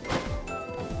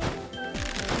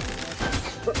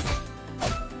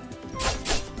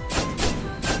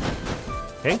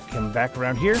 Okay, come back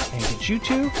around here and get you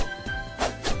two.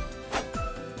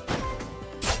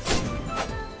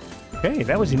 Okay,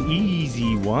 that was an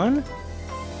easy one.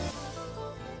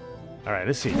 All right,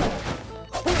 let's see.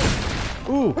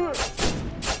 Ooh.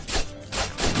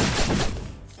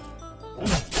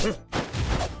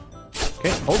 Okay,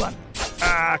 hold on.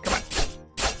 Ah, come on.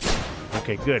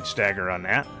 Okay, good stagger on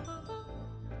that.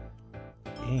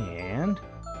 And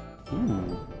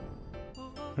ooh,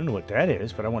 I don't know what that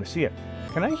is, but I want to see it.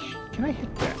 Can I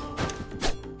hit that?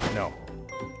 No.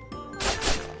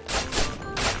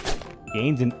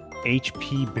 Gains an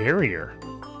HP barrier.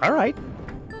 All right.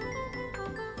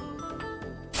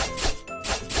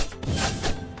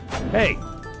 Hey.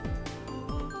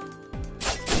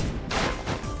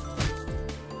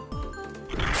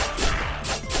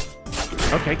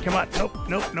 Okay, come on. Nope,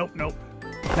 nope, nope, nope.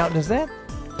 Now, does that?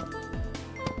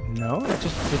 No,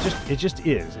 it just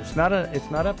is. It's not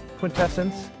a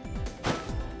quintessence.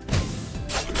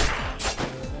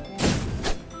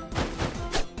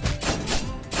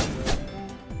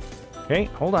 Okay,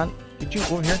 hold on. Get you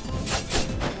over here.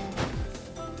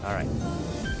 All right.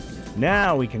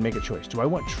 Now we can make a choice. Do I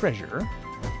want treasure?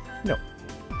 No.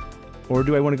 Or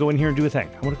do I want to go in here and do a thing?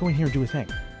 I want to go in here and do a thing.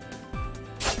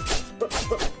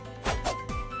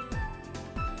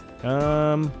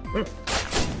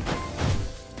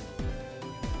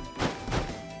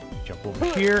 Jump over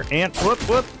here and whoop,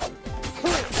 whoop.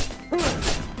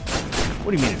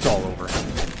 What do you mean it's all over?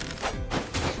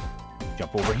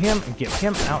 Jump over him and get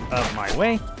him out of my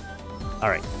way. All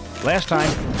right, last time.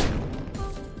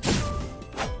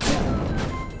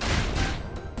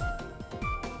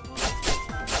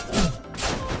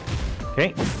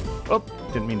 Okay. Oh,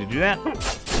 didn't mean to do that.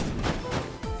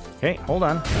 Okay, hold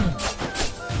on.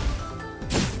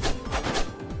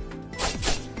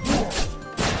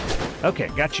 Okay,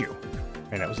 got you.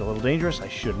 And that was a little dangerous. I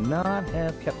should not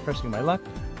have kept pressing my luck.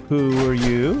 Who are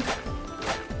you?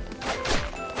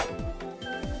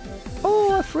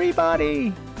 Oh, a free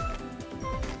body!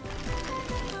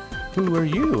 Who are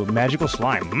you? Magical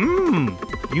slime.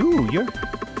 You're...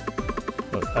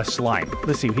 Oh, a slime.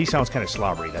 Let's see, he sounds kind of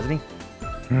slobbery, doesn't he?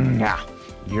 Nah,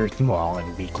 you're small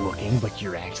and weak looking, but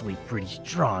you're actually pretty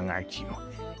strong, aren't you?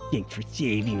 Thanks for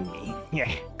saving me.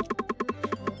 Yeah.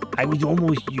 I was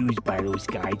almost used by those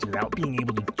guys without being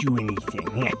able to do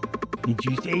anything. Since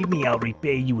you save me, I'll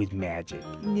repay you with magic.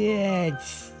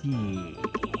 Let's see.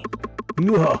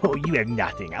 Whoa, you have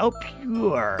nothing. How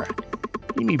pure.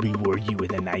 Let me reward you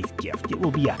with a nice gift. It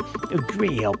will be a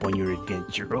great help on your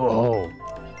adventure. Oh.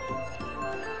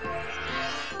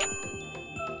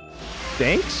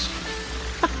 Thanks.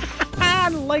 I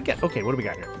like it. Okay, what do we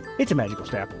got here? It's a magical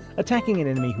staff. Attacking an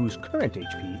enemy whose current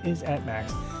HP is at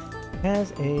max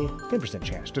has a 10%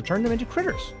 chance to turn them into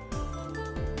critters.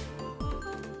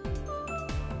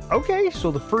 Okay,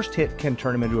 so the first hit can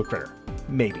turn them into a critter.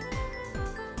 Maybe.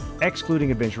 Excluding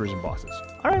adventurers and bosses.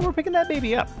 Alright, we're picking that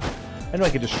baby up. I know I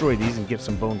could destroy these and get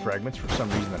some bone fragments for some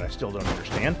reason that I still don't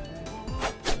understand.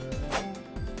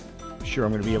 Sure,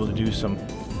 I'm going to be able to do some...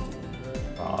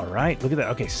 Alright, look at that.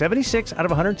 Okay, 76 out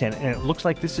of 110, and it looks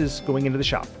like this is going into the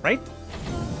shop, right?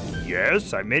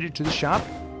 Yes, I made it to the shop.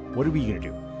 What are we going to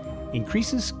do?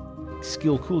 Increases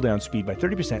skill cooldown speed by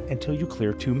 30% until you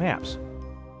clear 2 maps.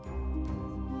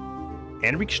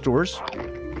 And restores,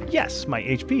 yes, my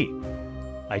HP.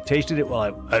 I tasted it while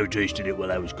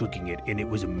I was cooking it, and it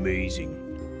was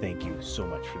amazing. Thank you so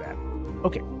much for that.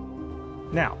 Okay.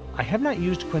 Now, I have not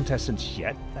used Quintessence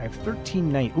yet. I have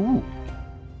 1390. Ooh.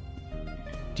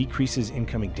 Decreases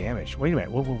incoming damage. Wait a minute.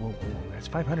 Whoa, whoa, whoa, whoa. That's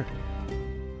 500.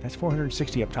 That's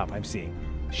 460 up top, I'm seeing.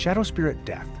 Shadow Spirit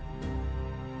Death.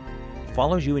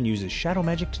 Follows you and uses shadow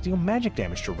magic to deal magic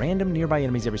damage to random nearby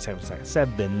enemies every 7 seconds.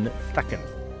 7 seconds.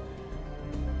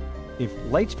 If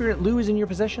Light Spirit Lu is in your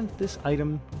possession, this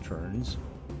item turns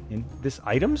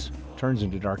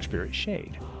into Dark Spirit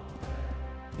Shade.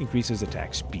 Increases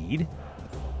attack speed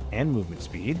and movement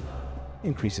speed.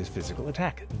 Increases physical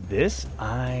attack. This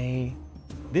me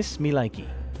likey.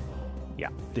 Yeah,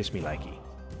 this me likey.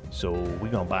 So we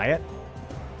gonna buy it?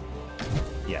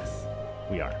 Yes,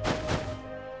 we are.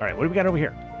 All right, what do we got over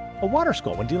here? A Water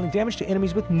Skull. When dealing damage to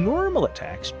enemies with normal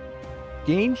attacks,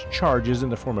 gains charges in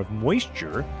the form of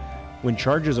moisture. When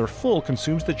charges are full,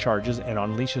 consumes the charges and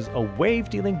unleashes a wave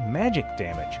dealing magic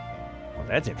damage. Well,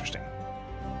 that's interesting.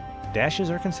 Dashes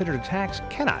are considered attacks,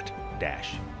 cannot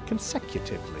dash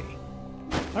consecutively.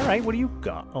 All right, what do you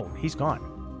got? Oh, he's gone.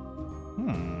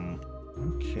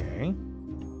 Okay.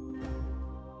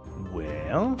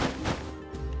 Well,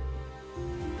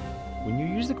 when you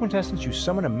use the Quintessence, you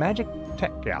summon a magic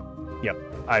tech. Yeah, yep.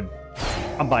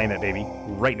 I'm buying that baby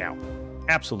right now.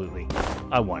 Absolutely,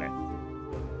 I want it.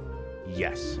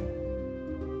 Yes.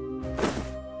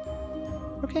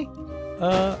 Okay.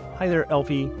 Hi there,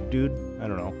 Elfie dude. I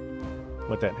don't know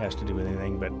what that has to do with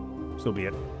anything, but so be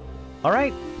it. All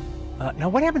right. Now,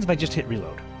 what happens if I just hit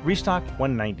reload? Restock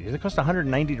 190. Does it cost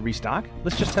 190 to restock?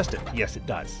 Let's just test it. Yes, it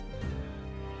does.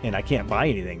 And I can't buy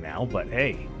anything now, but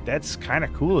hey, that's kind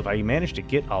of cool if I manage to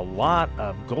get a lot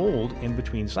of gold in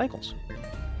between cycles.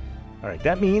 All right,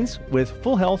 that means with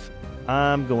full health,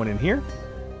 I'm going in here.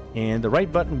 And the right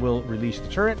button will release the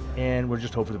turret, and we'll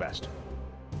just hope for the best.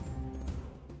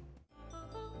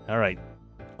 All right.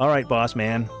 All right, boss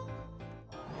man.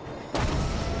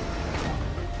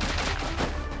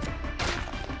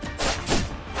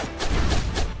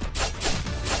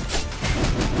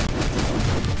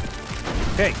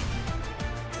 Okay.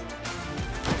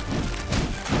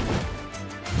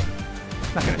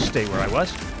 Not going to stay where I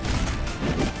was.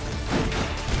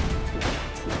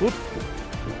 Whoop.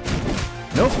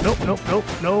 Nope, nope, nope,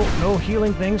 nope, no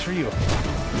healing things for you.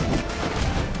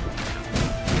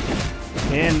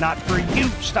 And not for you.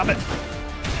 Stop it.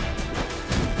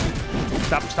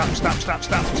 Stop, stop, stop, stop,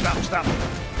 stop, stop, stop.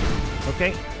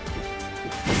 Okay.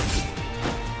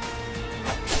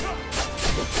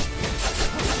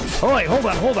 All right,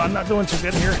 hold on. Not doing too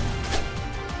good here.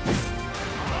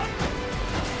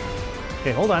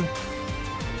 Okay, hold on.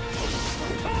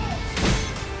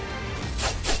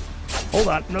 Hold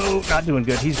on. No, not doing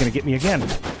good. He's going to get me again.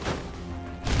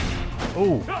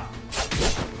 Oh.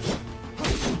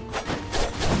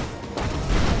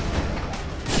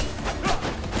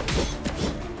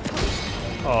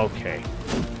 Okay.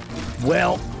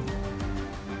 Well,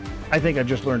 I think I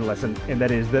just learned a lesson, and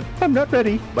that is that I'm not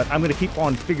ready, but I'm going to keep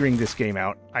on figuring this game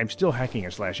out. I'm still hacking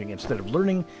and slashing instead of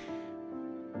learning,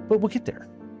 but we'll get there.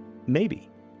 Maybe.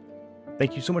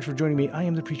 Thank you so much for joining me. I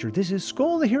am the Preacher. This is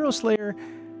Skul the Hero Slayer.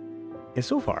 And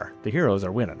so far, the heroes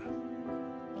are winning.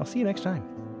 I'll see you next time.